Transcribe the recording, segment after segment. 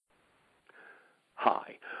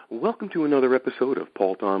Hi, welcome to another episode of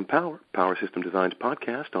Pault on Power, Power System Design's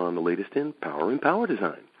podcast on the latest in power and power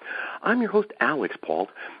design. I'm your host, Alex Pault,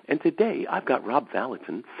 and today I've got Rob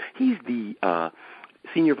Valentin. He's the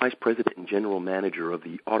Senior Vice President and General Manager of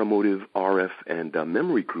the Automotive, RF, and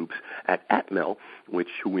Memory Groups at Atmel,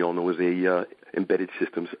 who we all know is a embedded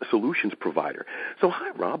systems solutions provider. So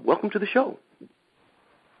hi, Rob. Welcome to the show.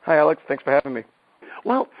 Hi, Alex. Thanks for having me.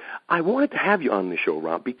 Well, I wanted to have you on the show,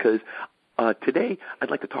 Rob, because today I'd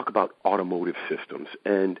like to talk about automotive systems.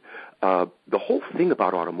 And the whole thing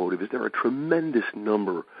about automotive is there are a tremendous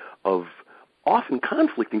number of often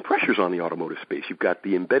conflicting pressures on the automotive space. You've got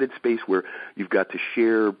the embedded space where you've got to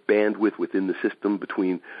share bandwidth within the system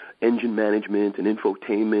between engine management and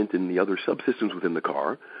infotainment and the other subsystems within the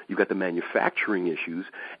car. You've got the manufacturing issues,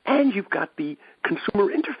 and you've got the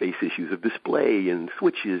consumer interface issues of display and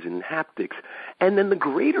switches and haptics, and then the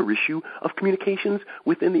greater issue of communications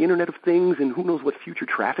within the Internet of Things and who knows what future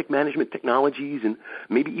traffic management technologies and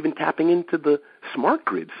maybe even tapping into the smart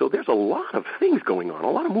grid. So there's a lot of things going on,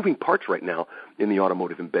 a lot of moving parts right now in the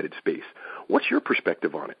automotive embedded space. What's your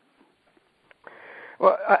perspective on it?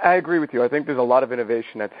 Well, I agree with you. I think there's a lot of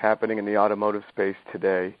innovation that's happening in the automotive space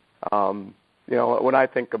today. When I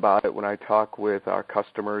think about it, when I talk with our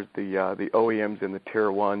customers, the OEMs and the Tier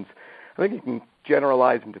 1s, I think you can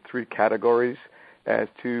generalize into three categories as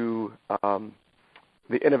to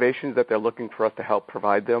the innovations that they're looking for us to help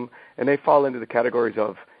provide them. And they fall into the categories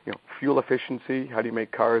of fuel efficiency, how do you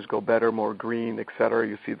make cars go better, more green, et cetera.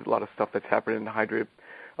 You see a lot of stuff that's happening in hybrid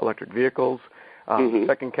electric vehicles.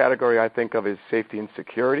 Second category I think of is safety and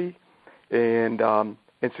security. And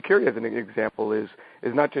security, as an example, is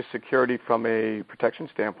not just security from a protection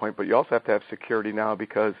standpoint, but you also have to have security now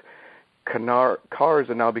because cars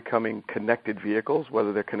are now becoming connected vehicles,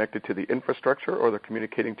 whether they're connected to the infrastructure or they're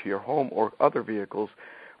communicating to your home or other vehicles,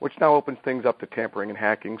 which now opens things up to tampering and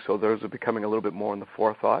hacking, so those are becoming a little bit more in the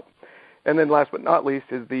forethought. And then last but not least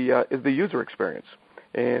is the user experience.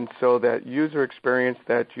 And so that user experience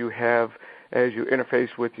that you have as you interface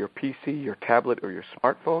with your PC, your tablet, or your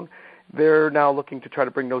smartphone, they're now looking to try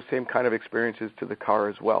to bring those same kind of experiences to the car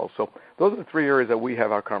as well. So those are the three areas that we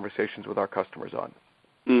have our conversations with our customers on.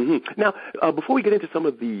 Mm-hmm. Now, before we get into some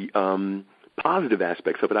of the positive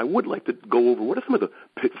aspects of it, I would like to go over what are some of the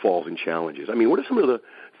pitfalls and challenges. I mean, what are some of the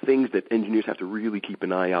things that engineers have to really keep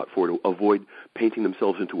an eye out for to avoid painting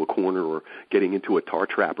themselves into a corner or getting into a tar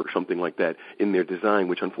trap or something like that in their design,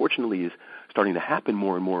 which unfortunately is starting to happen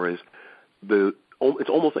more and more as it's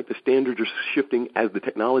almost like the standards are shifting as the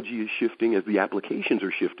technology is shifting, as the applications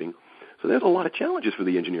are shifting. So there's a lot of challenges for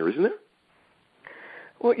the engineer, isn't there?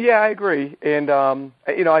 Well, yeah, I agree. And,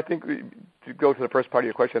 I think to go to the first part of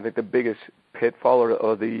your question, I think the biggest pitfall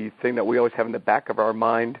or the thing that we always have in the back of our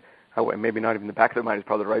mind, maybe not even the back of the mind is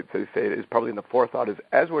probably the right way to say it, is probably in the forethought, is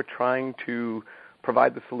as we're trying to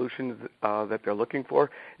provide the solutions that they're looking for,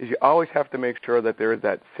 is you always have to make sure that there is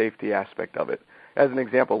that safety aspect of it. As an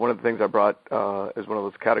example, one of the things I brought as one of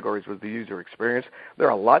those categories was the user experience.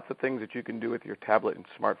 There are lots of things that you can do with your tablet and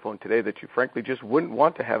smartphone today that you frankly just wouldn't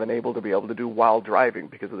want to have enabled to be able to do while driving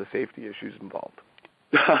because of the safety issues involved.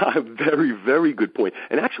 Very, very good point.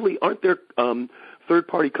 And actually, aren't there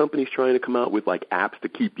third-party companies trying to come out with like apps to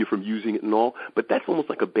keep you from using it and all? But that's almost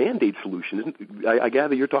like a Band-Aid solution, isn't it? I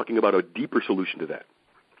gather you're talking about a deeper solution to that.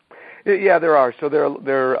 Yeah, there are. So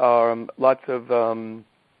there are lots of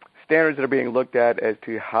standards that are being looked at as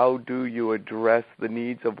to how do you address the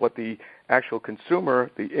needs of what the actual consumer,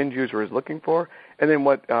 the end user, is looking for, and then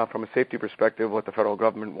what, from a safety perspective, what the federal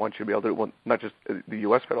government wants you to be able to do, well, not just the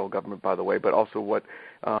U.S. federal government, by the way, but also what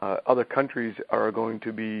other countries are going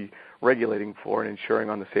to be regulating for and ensuring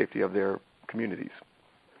on the safety of their communities.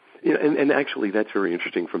 Yeah, and actually that's very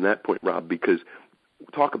interesting from that point, Rob, because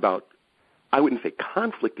talk about, I wouldn't say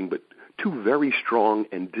conflicting, but two very strong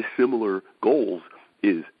and dissimilar goals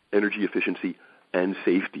is energy efficiency and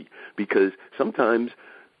safety, because sometimes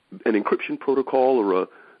an encryption protocol or a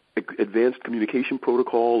advanced communication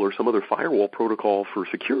protocol or some other firewall protocol for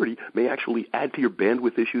security may actually add to your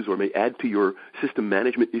bandwidth issues or may add to your system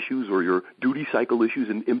management issues or your duty cycle issues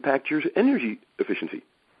and impact your energy efficiency.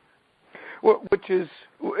 Well, which is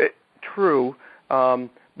true,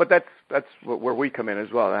 but that's where we come in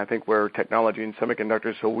as well. And I think we're technology and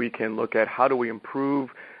semiconductors, so we can look at how do we improve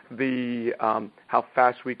the how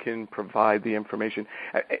fast we can provide the information.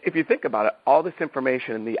 If you think about it, all this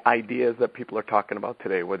information and the ideas that people are talking about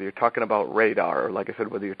today, whether you're talking about radar, or like I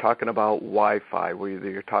said, whether you're talking about Wi-Fi, whether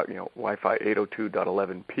you're talking, Wi-Fi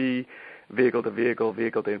 802.11p, vehicle to vehicle,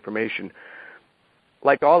 vehicle to information,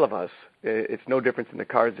 like all of us, it's no different in the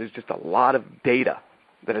cars. There's just a lot of data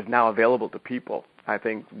that is now available to people. I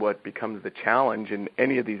think what becomes the challenge in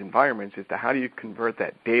any of these environments is to how do you convert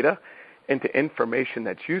that data into information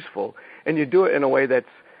that's useful, and you do it in a way that's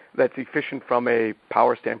efficient from a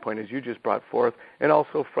power standpoint, as you just brought forth, and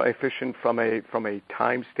also efficient from a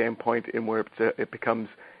time standpoint in where it becomes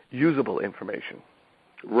usable information.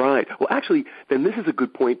 Right. Well, actually, then this is a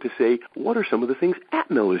good point to say, what are some of the things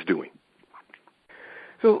Atmel is doing?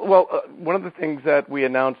 So, one of the things that we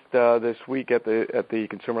announced this week at the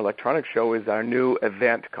Consumer Electronics Show is our new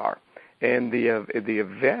Avant car. And the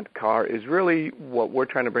Avant car is really what we're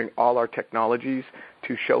trying to bring all our technologies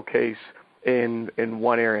to showcase in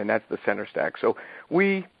one area, and that's the center stack. So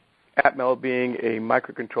we, Atmel being a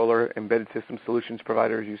microcontroller embedded system solutions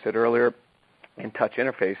provider, as you said earlier, and touch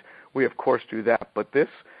interface, we of course do that. But this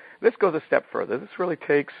goes a step further. This really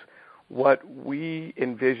takes what we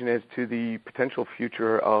envision as to the potential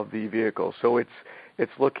future of the vehicle. So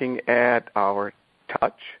it's looking at our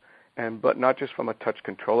touch, but not just from a touch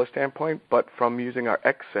controller standpoint, but from using our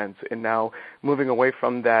XSense and now moving away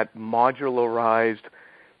from that modularized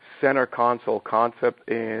center console concept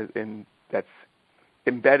in that's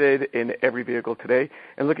embedded in every vehicle today,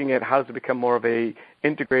 and looking at how does it become more of a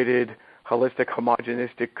integrated, holistic,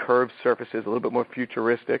 homogenistic, curved surfaces, a little bit more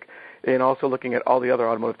futuristic, and also looking at all the other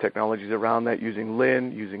automotive technologies around that, using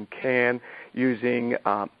LIN, using CAN, using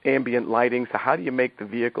ambient lighting. So how do you make the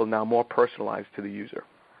vehicle now more personalized to the user?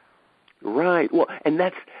 Right. Well, and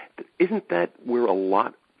isn't that where a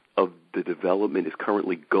lot of the development is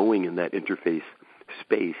currently going in that interface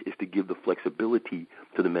space, is to give the flexibility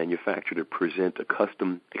to the manufacturer to present a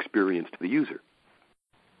custom experience to the user?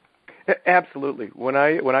 Absolutely. When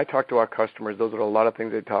I talk to our customers, those are a lot of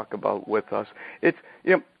things they talk about with us. It's,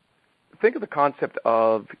 think of the concept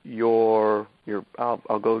of your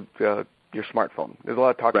I'll go to your smartphone. There's a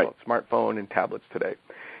lot of talk about smartphone and tablets today.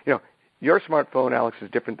 Your smartphone, Alex,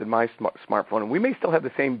 is different than my smartphone, and we may still have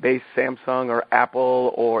the same base Samsung or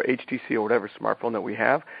Apple or HTC or whatever smartphone that we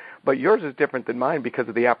have, but yours is different than mine because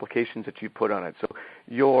of the applications that you put on it. So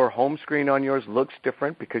your home screen on yours looks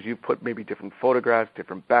different because you put maybe different photographs,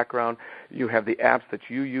 different background. You have the apps that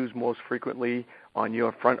you use most frequently on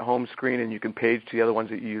your front home screen, and you can page to the other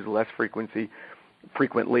ones that you use less frequently.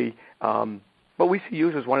 But we see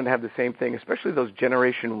users wanting to have the same thing, especially those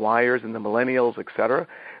Generation Yers and the millennials, et cetera.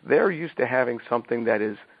 They're used to having something that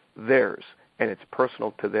is theirs, and it's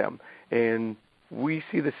personal to them. And we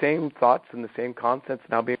see the same thoughts and the same concepts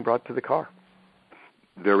now being brought to the car.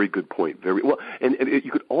 Very good point. Very well, and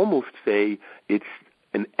you could almost say it's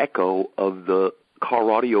an echo of the car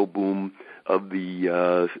audio boom of the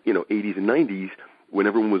 80s and 90s, when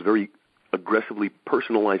everyone was very aggressively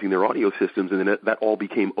personalizing their audio systems, and then that all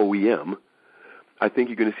became OEM. I think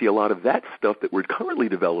you're going to see a lot of that stuff that we're currently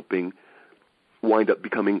developing wind up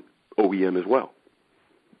becoming OEM as well.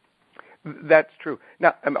 That's true.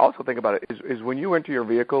 Now, also think about it, is when you enter your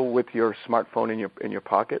vehicle with your smartphone in your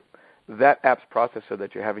pocket, that apps processor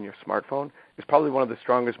that you have in your smartphone is probably one of the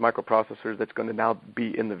strongest microprocessors that's going to now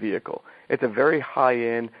be in the vehicle. It's a very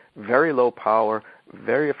high-end, very low power,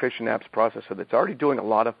 very efficient apps processor that's already doing a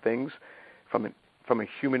lot of things from a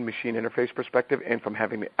human-machine interface perspective, and from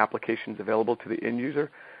having the applications available to the end user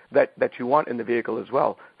that you want in the vehicle as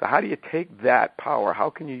well. So how do you take that power? How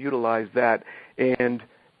can you utilize that and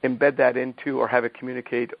embed that into, or have it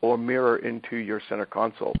communicate or mirror into your center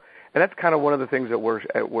console? And that's kind of one of the things that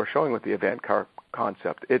we're showing with the Avant car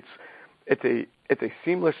concept. It's a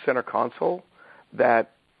seamless center console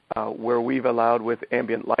that where we've allowed with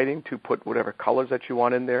ambient lighting to put whatever colors that you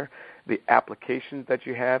want in there. The applications that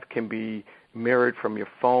you have can be mirrored from your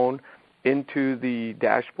phone into the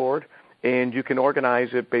dashboard, and you can organize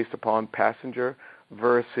it based upon passenger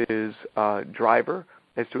versus driver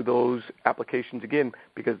as to those applications, again,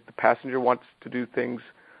 because the passenger wants to do things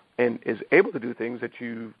and is able to do things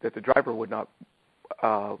that the driver would not,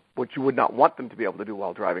 what you would not want them to be able to do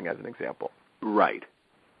while driving, as an example. Right.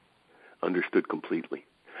 Understood completely.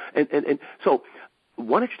 And so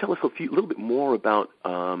why don't you tell us a little bit more about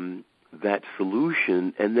that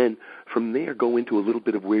solution, and then from there go into a little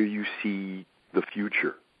bit of where you see the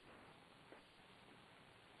future.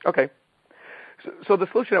 Okay. So the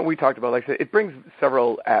solution that we talked about, like I said, it brings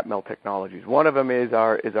several Atmel technologies. One of them is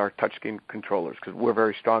our touchscreen controllers, because we're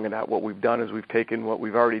very strong in that. What we've done is we've taken what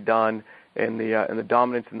we've already done and the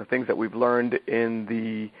dominance and the things that we've learned in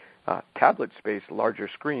the tablet space, larger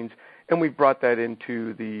screens, and we've brought that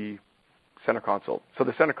into the center console. So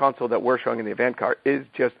the center console that we're showing in the Avant car is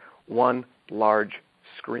just one large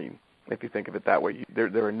screen, if you think of it that way.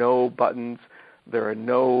 There are no buttons, there are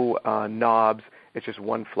no knobs. It's just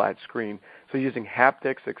one flat screen. So using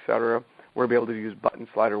haptics, etc., We'll be able to use button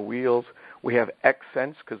slider wheels. We have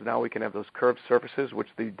XSense because now we can have those curved surfaces, which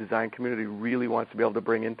the design community really wants to be able to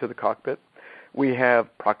bring into the cockpit. We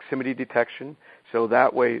have proximity detection, so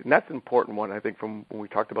that way, and that's an important one, I think, from when we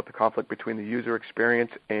talked about the conflict between the user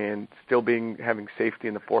experience and still having safety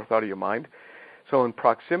in the forethought of your mind. So in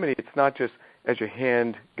proximity, it's not just as your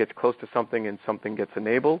hand gets close to something and something gets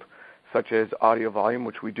enabled, such as audio volume,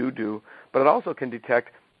 which we do, but it also can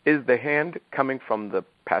detect, is the hand coming from the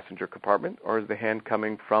passenger compartment or is the hand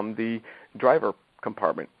coming from the driver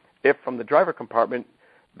compartment? If from the driver compartment,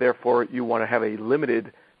 therefore, you want to have a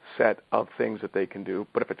limited set of things that they can do.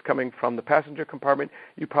 But if it's coming from the passenger compartment,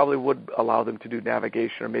 you probably would allow them to do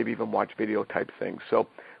navigation or maybe even watch video type things. So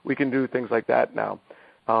we can do things like that now.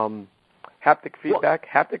 Haptic feedback.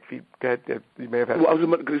 You may have had. Well, I was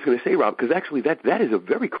just going to say, Rob, because actually that is a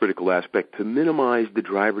very critical aspect to minimize the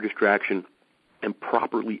driver distraction and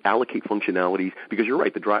properly allocate functionalities. Because you're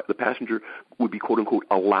right, the passenger would be quote unquote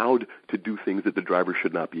allowed to do things that the driver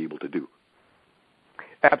should not be able to do.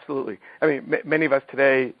 Absolutely. I mean, many of us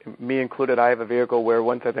today, me included, I have a vehicle where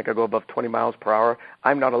once I think I go above 20 miles per hour,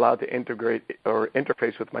 I'm not allowed to integrate or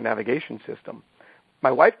interface with my navigation system.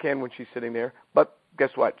 My wife can when she's sitting there, but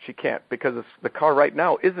guess what? She can't because the car right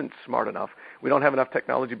now isn't smart enough. We don't have enough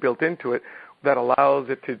technology built into it that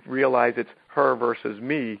allows it to realize it's her versus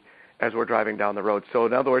me as we're driving down the road. So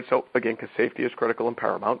in other words, again, because safety is critical and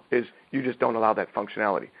paramount, is you just don't allow that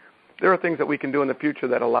functionality. There are things that we can do in the future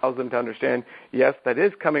that allows them to understand, yes, that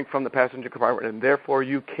is coming from the passenger compartment, and therefore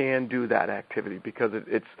you can do that activity because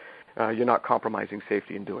it's you're not compromising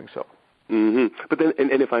safety in doing so. Mm-hmm. But then,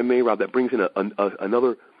 and if I may, Rob, that brings in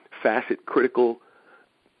another facet, critical,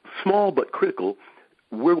 small but critical.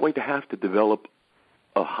 We're going to have to develop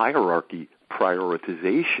a hierarchy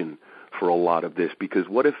prioritization for a lot of this, because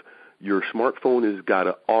what if your smartphone has got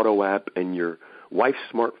an auto app and your wife's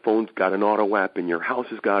smartphone's got an auto app and your house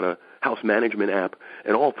has got a house management app,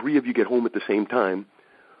 and all three of you get home at the same time?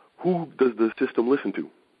 Who does the system listen to?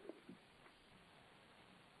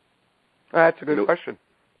 That's a good question.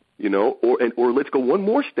 Or let's go one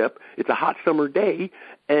more step. It's a hot summer day,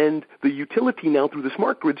 and the utility now through the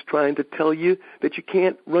smart grid's trying to tell you that you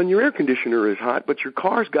can't run your air conditioner as hot, but your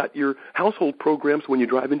car's got your household programs. When you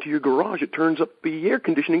drive into your garage, it turns up the air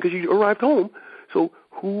conditioning because you arrived home. So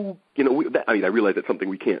I realize that's something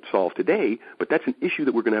we can't solve today, but that's an issue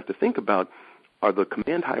that we're going to have to think about. Are the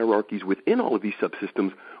command hierarchies within all of these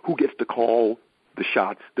subsystems, who gets to call the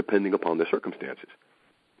shots depending upon the circumstances?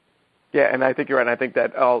 Yeah, and I think you're right. I think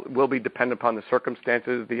that all will be dependent upon the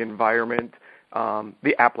circumstances, the environment,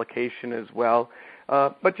 the application as well.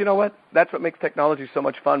 But you know what? That's what makes technology so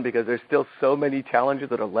much fun, because there's still so many challenges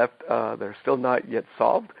that are left that are still not yet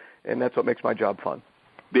solved, and that's what makes my job fun.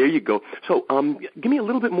 There you go. So give me a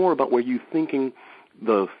little bit more about where you're thinking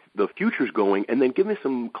the future's going, and then give me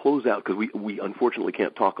some closeout, because we unfortunately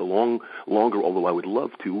can't talk longer, although I would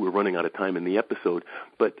love to. We're running out of time in the episode.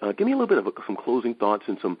 But give me a little bit of some closing thoughts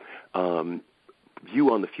and some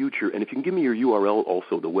view on the future. And if you can give me your URL,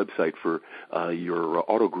 also the website for your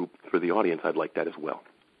auto group for the audience, I'd like that as well.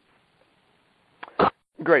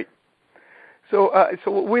 Great. So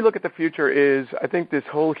what we look at the future is, I think this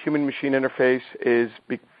whole human-machine interface is,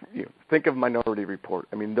 think of Minority Report.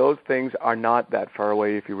 I mean, those things are not that far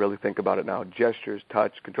away if you really think about it now. Gestures,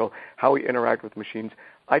 touch, control, how we interact with machines.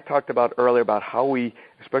 I talked about earlier about how we,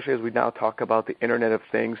 especially as we now talk about the Internet of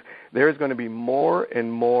Things, there is going to be more and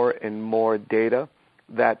more and more data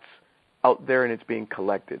that's out there and it's being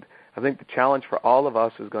collected. I think the challenge for all of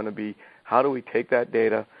us is going to be, how do we take that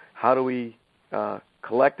data, how do we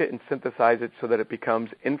collect it and synthesize it so that it becomes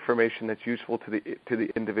information that's useful to the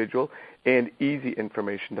individual and easy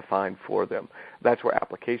information to find for them. That's where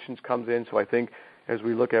applications comes in. So I think as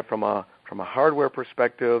we look at from a hardware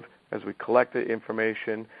perspective, as we collect the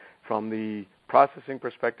information, from the processing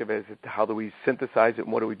perspective as to how do we synthesize it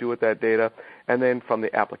and what do we do with that data, and then from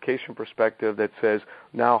the application perspective that says,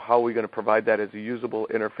 now how are we going to provide that as a usable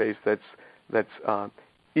interface that's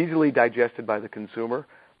easily digested by the consumer.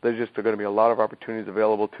 There's just going to be a lot of opportunities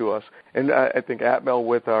available to us. And I think Atmel,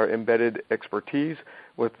 with our embedded expertise,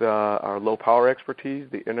 with our low-power expertise,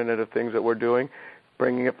 the Internet of Things that we're doing,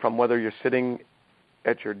 bringing it from whether you're sitting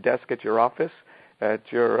at your desk at your office, at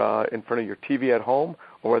your in front of your TV at home,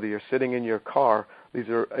 or whether you're sitting in your car, these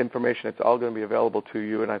are information that's all going to be available to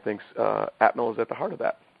you, and I think Atmel is at the heart of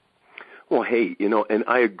that. Well, hey, and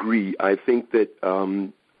I agree. I think that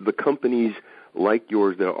the companies like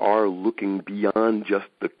yours that are looking beyond just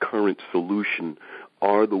the current solution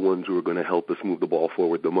are the ones who are going to help us move the ball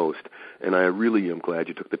forward the most. And I really am glad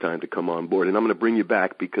you took the time to come on board. And I'm going to bring you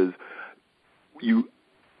back because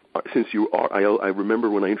since you are, I remember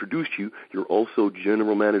when I introduced you, you're also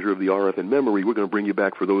general manager of the RF and memory. We're going to bring you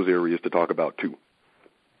back for those areas to talk about too.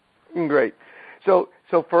 Great. So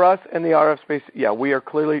for us in the RF space, yeah, we are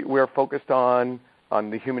focused on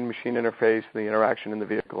the human-machine interface, the interaction in the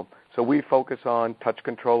vehicle. So we focus on touch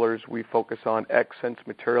controllers. We focus on Xsense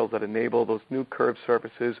materials that enable those new curved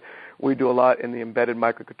surfaces. We do a lot in the embedded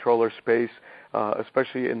microcontroller space,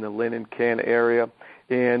 especially in the LIN and CAN area.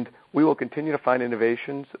 And we will continue to find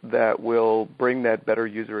innovations that will bring that better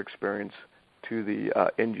user experience to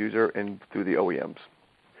the end user and through the OEMs.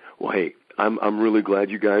 Well, hey, I'm really glad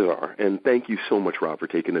you guys are, and thank you so much, Rob, for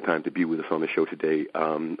taking the time to be with us on the show today.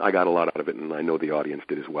 I got a lot out of it, and I know the audience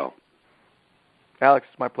did as well. Alex,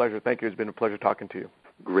 it's my pleasure. Thank you. It's been a pleasure talking to you.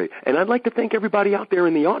 Great. And I'd like to thank everybody out there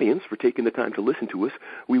in the audience for taking the time to listen to us.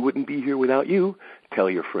 We wouldn't be here without you. Tell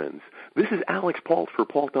your friends. This is Alex Pault for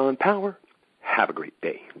Pault on Power. Have a great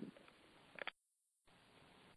day.